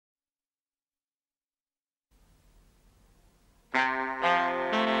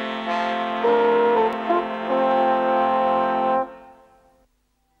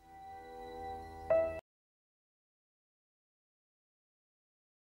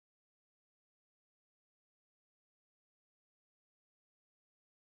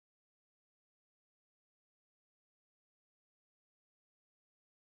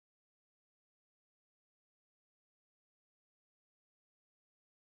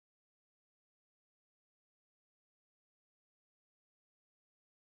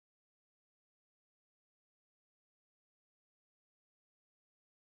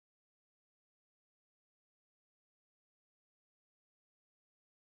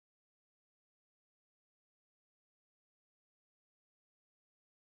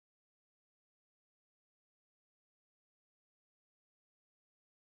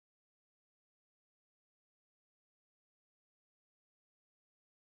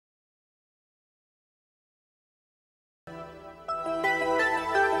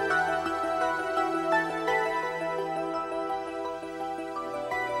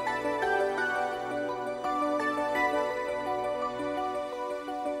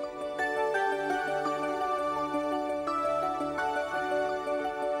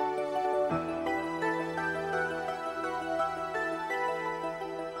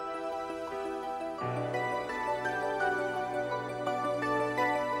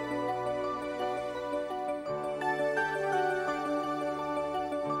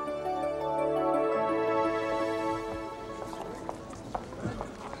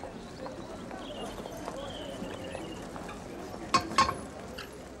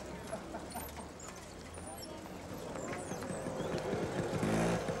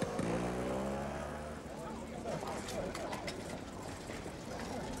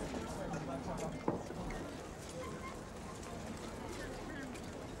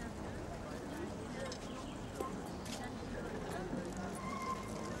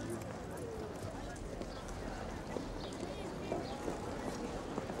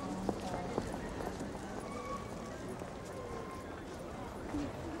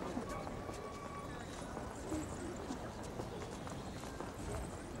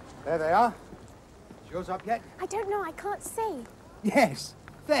There they are. Is yours up yet? I don't know, I can't see. Yes,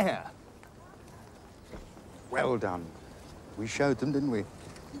 there. Well done. We showed them, didn't we?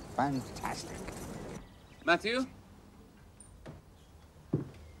 Fantastic. Matthew?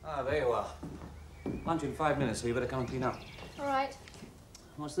 Ah, there you are. Lunch in 5 minutes, so you better come and clean up. All right.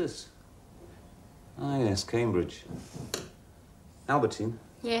 What's this? Ah, yes, Cambridge. Albertine?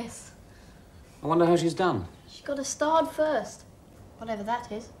 Yes. I wonder how she's done. She got a starred first. Whatever that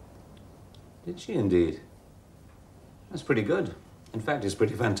is. Did she indeed? That's pretty good. In fact, it's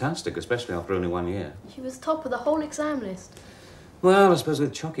pretty fantastic, especially after only 1 year. She was top of the whole exam list. Well, I suppose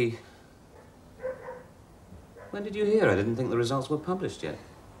with Chocky. When did you hear? I didn't think the results were published yet.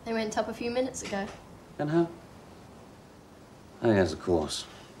 They went up a few minutes ago. Then how? Oh, yes, of course.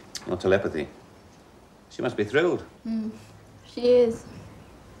 Your telepathy. She must be thrilled. She is.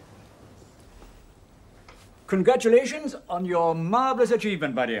 Congratulations on your marvelous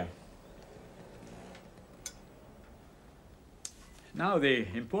achievement, my dear. Now, the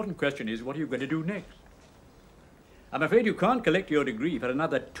important question is, what are you going to do next? I'm afraid you can't collect your degree for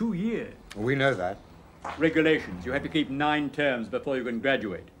another 2 years. We know that. Regulations. You have to keep 9 terms before you can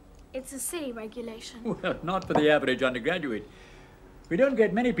graduate. It's a silly regulation. Well, not for the average undergraduate. We don't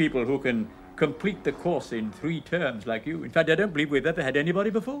get many people who can complete the course in 3 terms like you. In fact, I don't believe we've ever had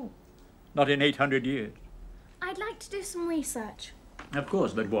anybody before. Not in 800 years. I'd like to do some research. Of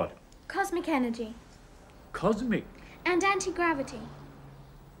course, but what? Cosmic energy. Cosmic. And anti-gravity.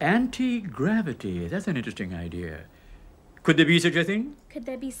 Anti-gravity. That's an interesting idea. Could there be such a thing? Could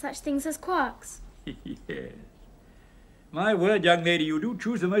there be such things as quarks? Yes. My word, young lady, you do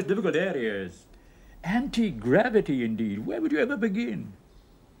choose the most difficult areas. Anti-gravity, indeed. Where would you ever begin?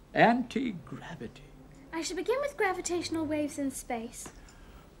 Anti-gravity. I should begin with gravitational waves in space.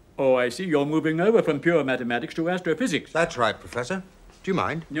 Oh, I see. You're moving over from pure mathematics to astrophysics. That's right, Professor. Do you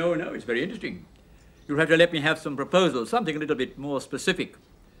mind? No, it's very interesting. You'll have to let me have some proposals, something a little bit more specific.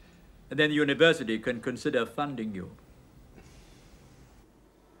 And then the university can consider funding you.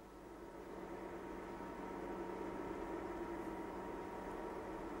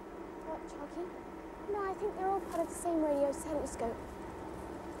 What, Chocky? No, I think they're all part of the same radio telescope.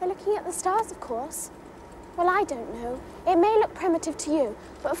 They're looking at the stars, of course. Well, I don't know. It may look primitive to you,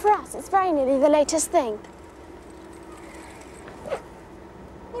 but for us, it's very nearly the latest thing.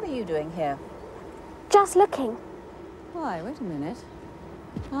 What are you doing here? Just looking. Why, wait a minute.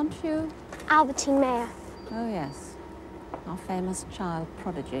 Aren't you? Albertine Mayer. Oh, yes. Our famous child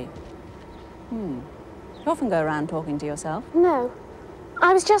prodigy. You often go around talking to yourself. No.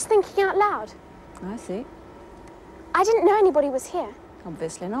 I was just thinking out loud. I see. I didn't know anybody was here.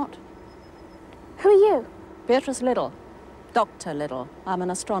 Obviously not. Who are you? Beatrice Liddell. Dr. Liddell. I'm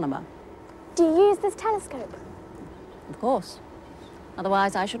an astronomer. Do you use this telescope? Of course.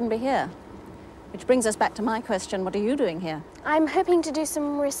 Otherwise, I shouldn't be here. Which brings us back to my question, what are you doing here? I'm hoping to do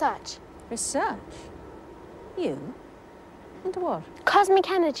some research. Research? You? Into what?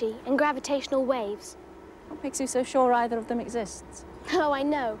 Cosmic energy and gravitational waves. What makes you so sure either of them exists? Oh, I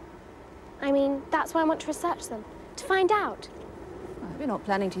know. I mean, that's why I want to research them. To find out. Well, you're not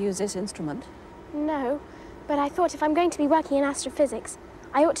planning to use this instrument. No, but I thought if I'm going to be working in astrophysics,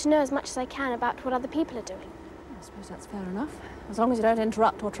 I ought to know as much as I can about what other people are doing. I suppose that's fair enough. As long as you don't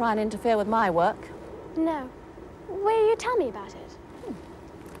interrupt or try and interfere with my work. No. Will you tell me about it?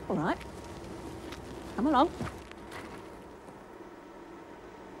 All right. Come along.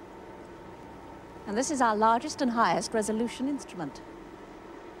 And this is our largest and highest resolution instrument.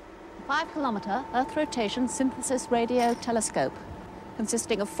 A 5-kilometer Earth rotation synthesis radio telescope,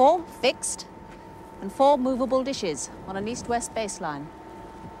 consisting of 4 fixed and 4 movable dishes on an east-west baseline.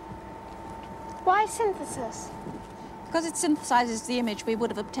 Why synthesis? Because it synthesizes the image we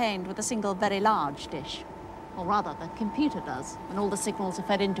would have obtained with a single very large dish. Or rather, the computer does, and all the signals are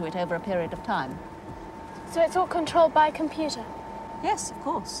fed into it over a period of time. So it's all controlled by a computer? Yes, of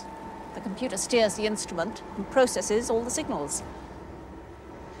course. The computer steers the instrument and processes all the signals.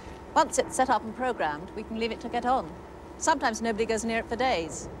 Once it's set up and programmed, we can leave it to get on. Sometimes nobody goes near it for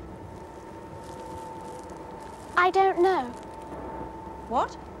days. I don't know.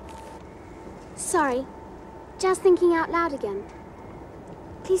 What? Sorry. Just thinking out loud again.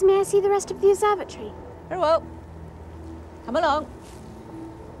 Please, may I see the rest of the observatory? Very well. Come along.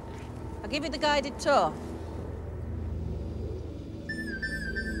 I'll give you the guided tour.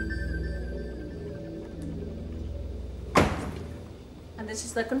 And this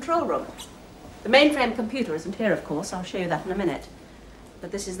is the control room. The mainframe computer isn't here, of course. I'll show you that in a minute.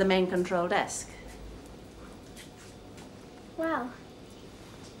 But this is the main control desk. Well,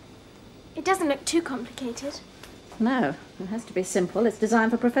 it doesn't look too complicated. No, it has to be simple. It's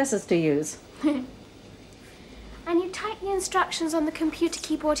designed for professors to use. And you type the instructions on the computer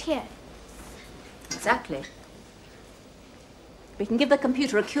keyboard here? Exactly. We can give the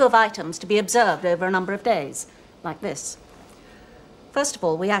computer a queue of items to be observed over a number of days, like this. First of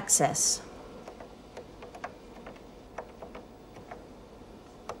all, we access.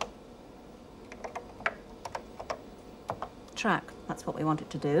 Track, that's what we want it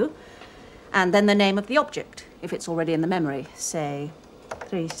to do. And then the name of the object, if it's already in the memory, say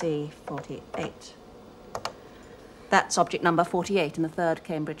 3C48. That's object number 48 in the 3rd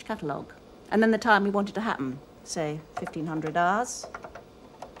Cambridge catalogue. And then the time we want it to happen, say 1500 hours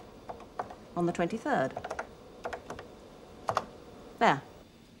on the 23rd. There.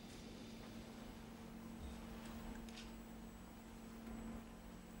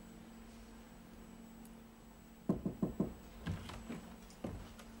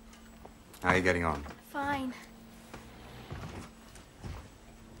 How are you getting on? Fine.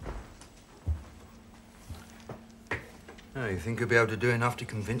 Oh, you think you'll be able to do enough to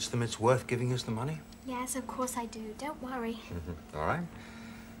convince them it's worth giving us the money? Yes, of course I do. Don't worry. All right.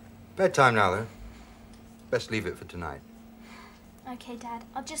 Bedtime now, though. Best leave it for tonight. Okay, Dad.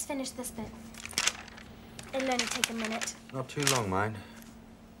 I'll just finish this bit. It'll only take a minute. Not too long, mind.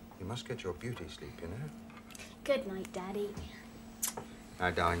 You must get your beauty sleep, you know. Good night, Daddy.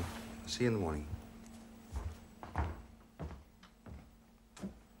 Night, darling. See you in the morning.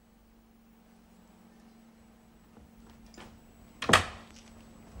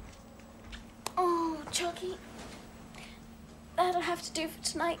 Oh, Chocky. That'll have to do for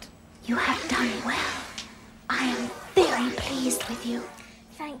tonight. You have done well. I am very pleased with you.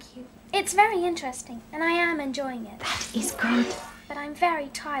 Thank you. It's very interesting, and I am enjoying it. That is good. But I'm very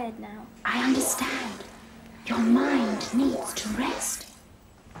tired now. I understand. Your mind needs to rest.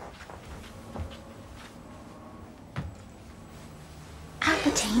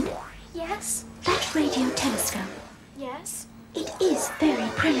 Albertine, Yes? that radio telescope, Yes? it is very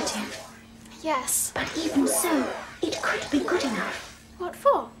primitive. Yes. But even so, it could be good enough What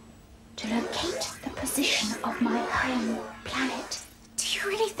for? to locate the position of my home planet. Do you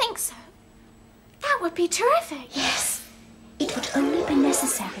really think so? That would be terrific. Yes, it would only be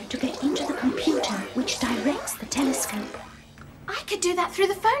necessary to get into the computer which directs the telescope. I could do that through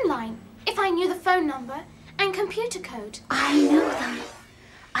the phone line, if I knew the phone number and computer code. I know them.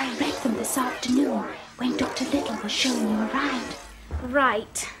 I read them this afternoon when Dr. Little was showing you around.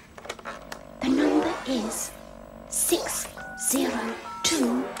 Right. The number is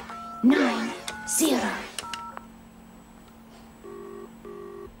 60290.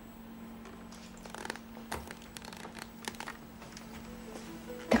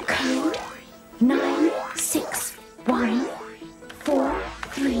 The code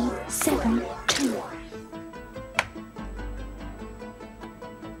 9614372.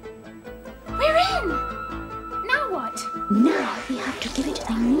 We're in! Now what? Now we have to give it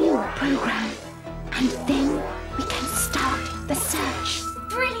a new program, and then we can start the search.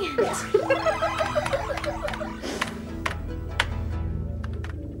 Brilliant!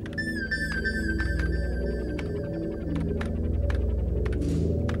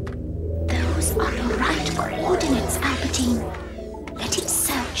 Those are the right coordinates, Albertine. Let it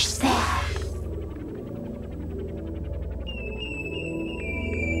search there.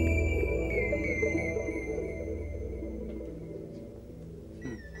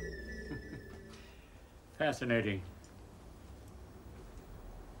 Fascinating.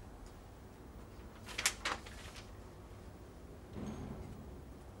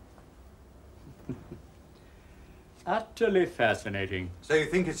 Utterly fascinating. So you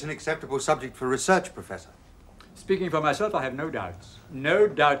think it's an acceptable subject for research, Professor? Speaking for myself, I have no doubts. No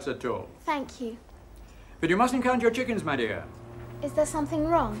doubts at all. Thank you. But you mustn't count your chickens, my dear. Is there something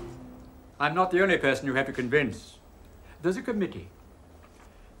wrong? I'm not the only person you have to convince. There's a committee.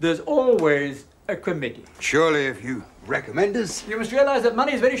 There's always a committee. Surely if you recommend us... You must realize that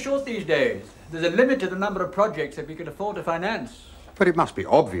money is very short these days. There's a limit to the number of projects that we can afford to finance. But it must be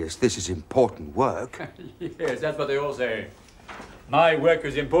obvious this is important work. Yes, that's what they all say. My work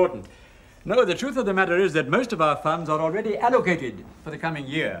is important. No, the truth of the matter is that most of our funds are already allocated for the coming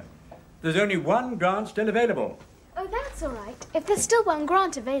year. There's only one grant still available. Oh, that's all right. If there's still one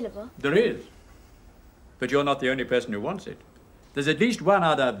grant available. There is. But you're not the only person who wants it. There's at least one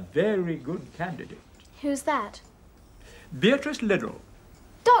other very good candidate. Who's that? Beatrice Liddell.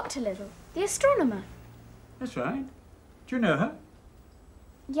 Dr. Little, the astronomer. That's right. Do you know her?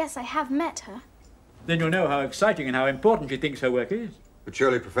 Yes, I have met her. Then you'll know how exciting and how important she thinks her work is. But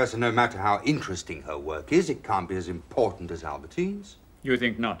surely, Professor, no matter how interesting her work is, it can't be as important as Albertine's. You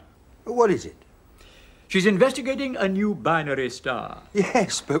think not? But what is it? She's investigating a new binary star.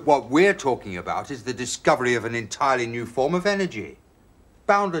 Yes, but what we're talking about is the discovery of an entirely new form of energy.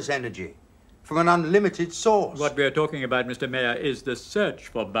 Boundless energy. From an unlimited source. What we're talking about, Mr. Mayor, is the search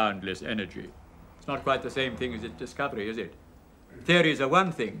for boundless energy. It's not quite the same thing as its discovery, is it? Theories are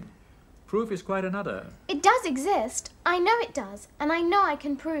one thing. Proof is quite another. It does exist. I know it does. And I know I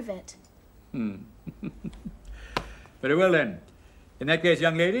can prove it. Very well, then. In that case,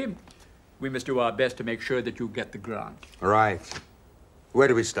 young lady, we must do our best to make sure that you get the grant. Right. Where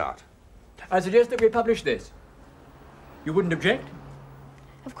do we start? I suggest that we publish this. You wouldn't object?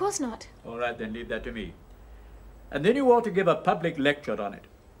 Of course not. All right, then leave that to me. And then you ought to give a public lecture on it.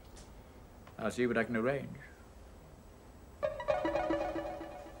 I'll see what I can arrange.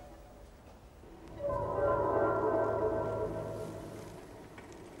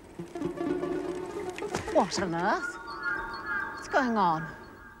 What on earth? What's going on?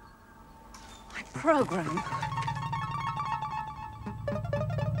 My program.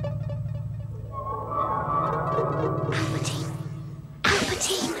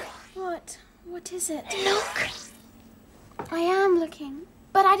 Albertine, What is it? look. I am looking,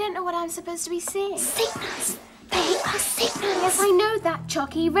 but I don't know what I'm supposed to be seeing. Signals. They are signals. Yes, I know that,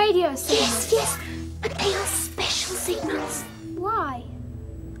 Chocky. Radio signals. Yes, but they are special signals. Why?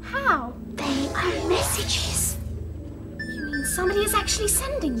 How? They are messages. You mean somebody is actually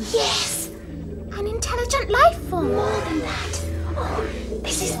sending them? Yes, An intelligent life form? more than that. Oh,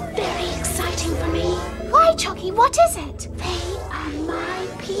 this is very exciting for me. Why, Chocky? What is it? They are my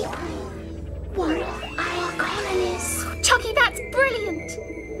people. One of our colonies. Chocky, that's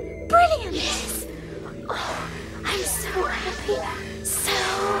brilliant. Brilliant. Yes. Oh, I'm so happy. So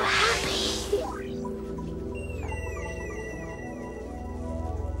happy.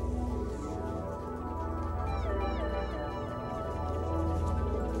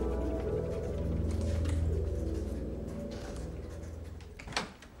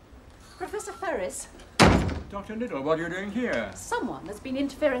 Professor Ferris, Dr. Little, what are you doing here? someone has been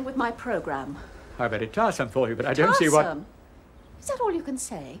interfering with my program. How very tiresome for you, but I don't see what... Tiresome? Is that all you can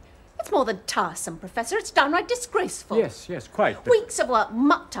say? It's more than tiresome, Professor. It's downright disgraceful. Yes, quite. But... Weeks of work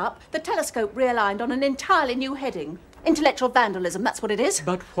mucked up, the telescope realigned on an entirely new heading. Intellectual vandalism, that's what it is.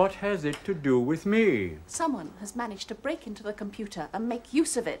 But what has it to do with me? Someone has managed to break into the computer and make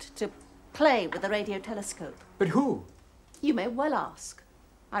use of it to play with the radio telescope. But who? You may well ask.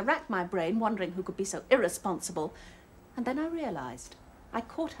 I racked my brain wondering who could be so irresponsible, and then I realised I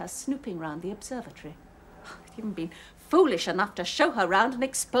caught her snooping round the observatory. I'd even been foolish enough to show her round and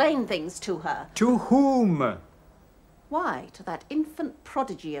explain things to her. To whom? Why, to that infant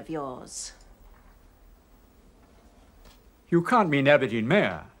prodigy of yours. You can't mean Albertine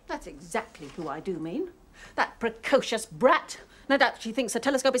Mayer. That's exactly who I do mean. That precocious brat. No doubt she thinks the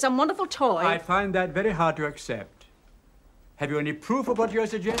telescope is some wonderful toy. I find that very hard to accept. Have you any proof of what you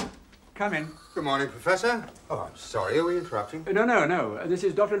suggest? Come in. Good morning, Professor. Oh, I'm sorry. Are we interrupting? No. This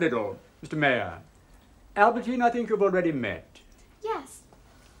is Dr. Little, Mr. Mayer. Albertine, I think you've already met. Yes.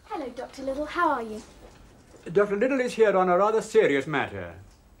 Hello, Dr. Little. How are you? Dr. Little is here on a rather serious matter.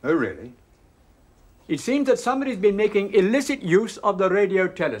 Oh, really? It seems that somebody's been making illicit use of the radio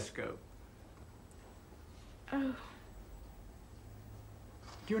telescope. Oh.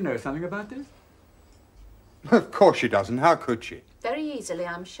 Do you know something about this? Of course she doesn't. How could she? Very easily,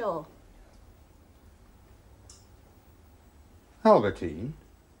 I'm sure. Albertine?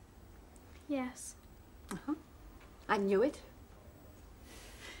 Yes. I knew it.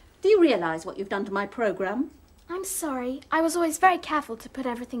 Do you realise what you've done to my programme? I'm sorry. I was always very careful to put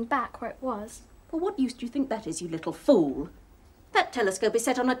everything back where it was. Well, what use do you think that is, you little fool? That telescope is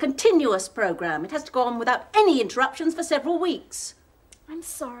set on a continuous programme. It has to go on without any interruptions for several weeks. I'm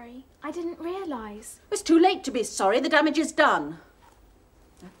sorry. I didn't realise. It's too late to be sorry. The damage is done.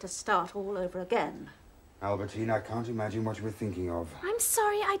 I have to start all over again. Albertine, I can't imagine what you were thinking of. I'm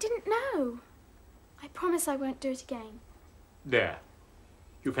sorry. I didn't know. I promise I won't do it again. There.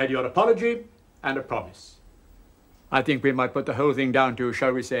 You've had your apology and a promise. I think we might put the whole thing down to,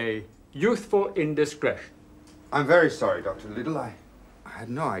 shall we say, youthful indiscretion. I'm very sorry, Dr. Little. I had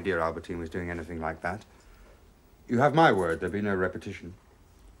no idea Albertine was doing anything like that. You have my word, there'll be no repetition.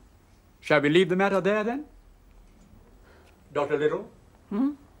 Shall we leave the matter there, then? Dr. Little?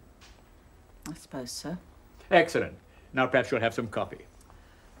 I suppose so. Excellent. Now perhaps you'll have some coffee.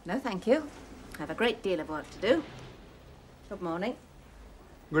 No, thank you. I have a great deal of work to do. Good morning.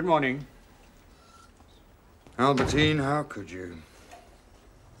 Good morning. Albertine, how could you?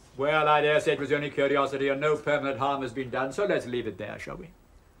 Well, I dare say it was only curiosity and no permanent harm has been done, so let's leave it there, shall we?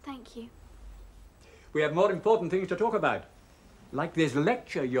 Thank you. We have more important things to talk about, like this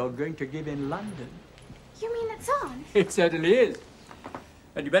lecture you're going to give in London. It's on. It certainly is.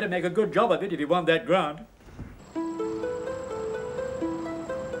 And you better make a good job of it if you want that grant.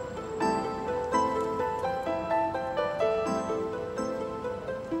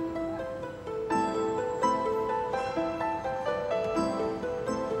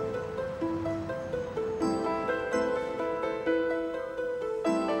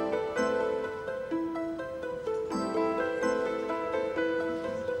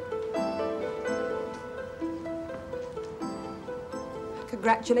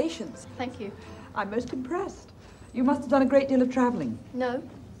 Congratulations. Thank you. I'm most impressed. You must have done a great deal of travelling. No,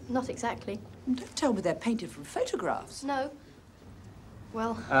 not exactly. Don't tell me they're painted from photographs. No.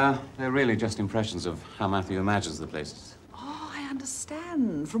 Well... They're really just impressions of how Matthew imagines the places. Oh, I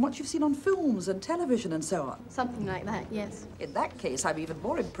understand. From what you've seen on films and television and so on. something like that, yes. In that case, I'm even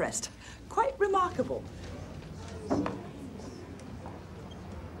more impressed. Quite remarkable.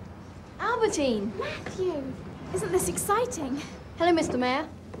 Albertine! Matthew, isn't this exciting? Hello, Mr. Mayor.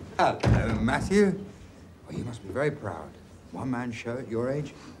 Hello, Matthew. Well, you must be very proud. One-man show at your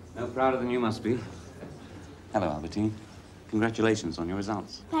age. No prouder than you must be. Hello, Albertine. Congratulations on your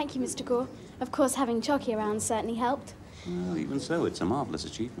results. Thank you, Mr. Gore. Of course, having Chocky around certainly helped. Well, even so, it's a marvellous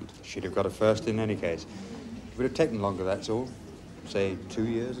achievement. She'd have got a first in any case. It would have taken longer, that's all. Say 2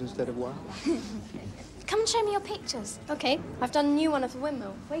 years instead of 1. Come and show me your pictures. Okay, I've done a new one of the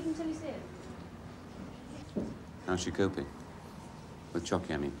windmill. Wait until you see it. How's she coping? With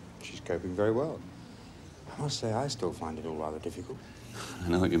Chocky, I mean. She's coping very well. I must say, I still find it all rather difficult. I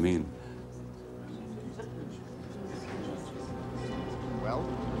know what you mean. Well?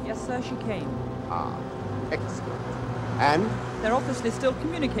 Yes, sir, she came. Ah, excellent. And? They're obviously still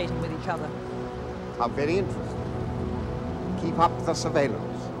communicating with each other. How very interesting. Keep up the surveillance.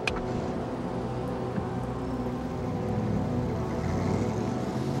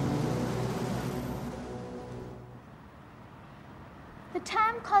 The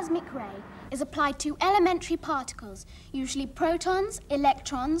term cosmic ray is applied to elementary particles, usually protons,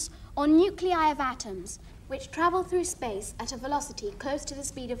 electrons, or nuclei of atoms, which travel through space at a velocity close to the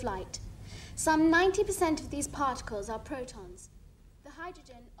speed of light. Some 90% of these particles are protons, the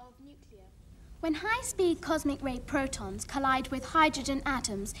hydrogen of nuclear. When high-speed cosmic ray protons collide with hydrogen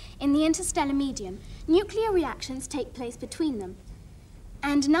atoms in the interstellar medium, nuclear reactions take place between them,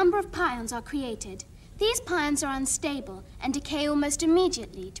 and a number of pions are created. These pions are unstable and decay almost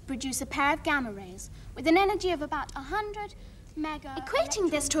immediately to produce a pair of gamma rays with an energy of about 100 mega... Equating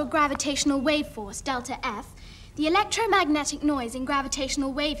this to a gravitational wave force, delta F, the electromagnetic noise in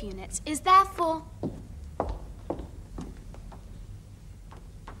gravitational wave units is therefore...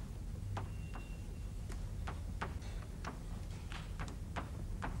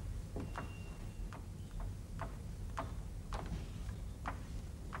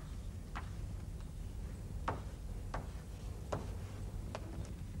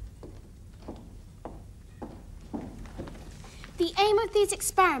 The aim of these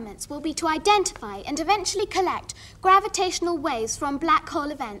experiments will be to identify and eventually collect gravitational waves from black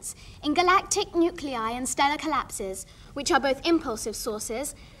hole events in galactic nuclei and stellar collapses, which are both impulsive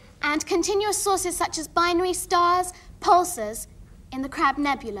sources, and continuous sources such as binary stars, pulsars, in the Crab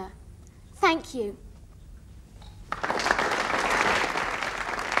Nebula. Thank you.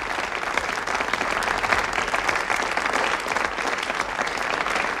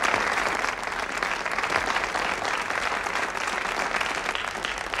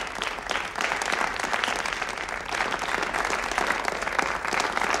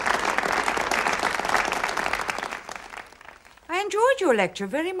 I enjoyed your lecture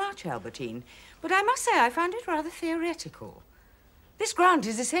very much, Albertine, but I must say I found it rather theoretical. This grant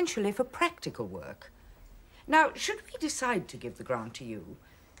is essentially for practical work. Now, should we decide to give the grant to you,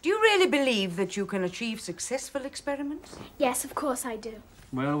 do you really believe that you can achieve successful experiments? Yes, of course I do.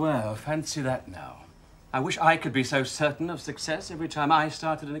 Well, well, fancy that now. I wish I could be so certain of success every time I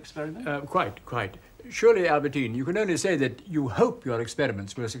started an experiment. Quite. Surely, Albertine, you can only say that you hope your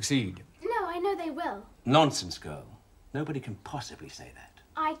experiments will succeed. No, I know they will. Nonsense, girl. Nobody can possibly say that.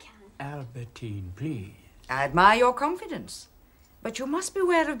 I can. Albertine, please. I admire your confidence, but you must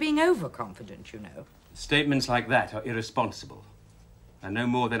beware of being overconfident, you know. Statements like that are irresponsible, and no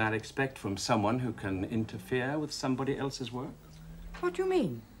more than I'd expect from someone who can interfere with somebody else's work. What do you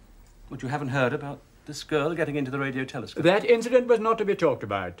mean? What, you haven't heard about this girl getting into the radio telescope? That incident was not to be talked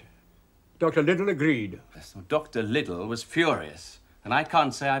about. Dr. Liddell agreed. Yes, well, Dr. Liddell was furious, and I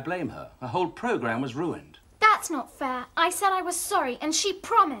can't say I blame her. The whole program was ruined. That's not fair. I said I was sorry, and she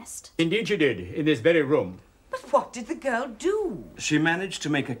promised. Indeed she did, in this very room. But what did the girl do? She managed to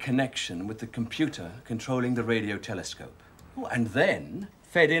make a connection with the computer controlling the radio telescope. Oh, and then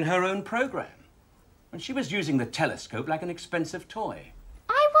fed in her own program. And she was using the telescope like an expensive toy.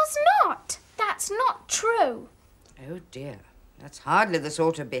 I was not. That's not true. Oh, dear. That's hardly the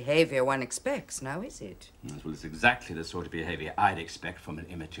sort of behaviour one expects, now is it? Yes, well, it's exactly the sort of behaviour I'd expect from an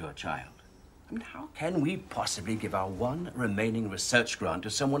immature child. I mean, how can we possibly give our one remaining research grant to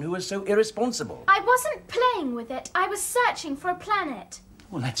someone who is so irresponsible? I wasn't playing with it. I was searching for a planet.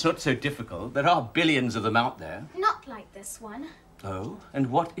 Well, that's not so difficult. There are billions of them out there. Not like this one. Oh?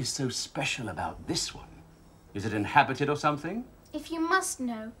 And what is so special about this one? Is it inhabited or something? If you must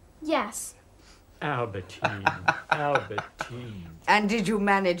know, yes. Albertine, Albertine. And did you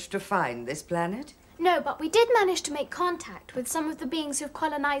manage to find this planet? No, but we did manage to make contact with some of the beings who've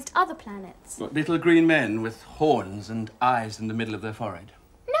colonized other planets. What, little green men with horns and eyes in the middle of their forehead?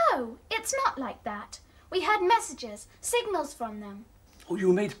 No, it's not like that. We had messages, signals from them. Oh,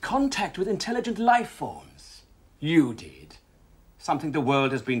 you made contact with intelligent life forms. You did. Something the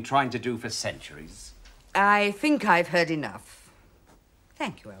world has been trying to do for centuries. I think I've heard enough.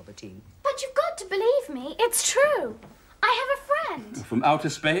 Thank you, Albertine. But you've got to believe me. It's true. I have a friend. From outer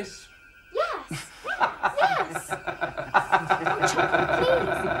space? Yes. Yes. Oh, Chocky,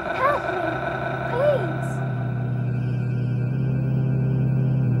 please, help me. Please.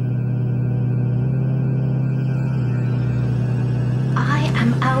 I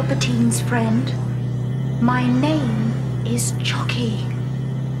am Albertine's friend. My name is Chocky.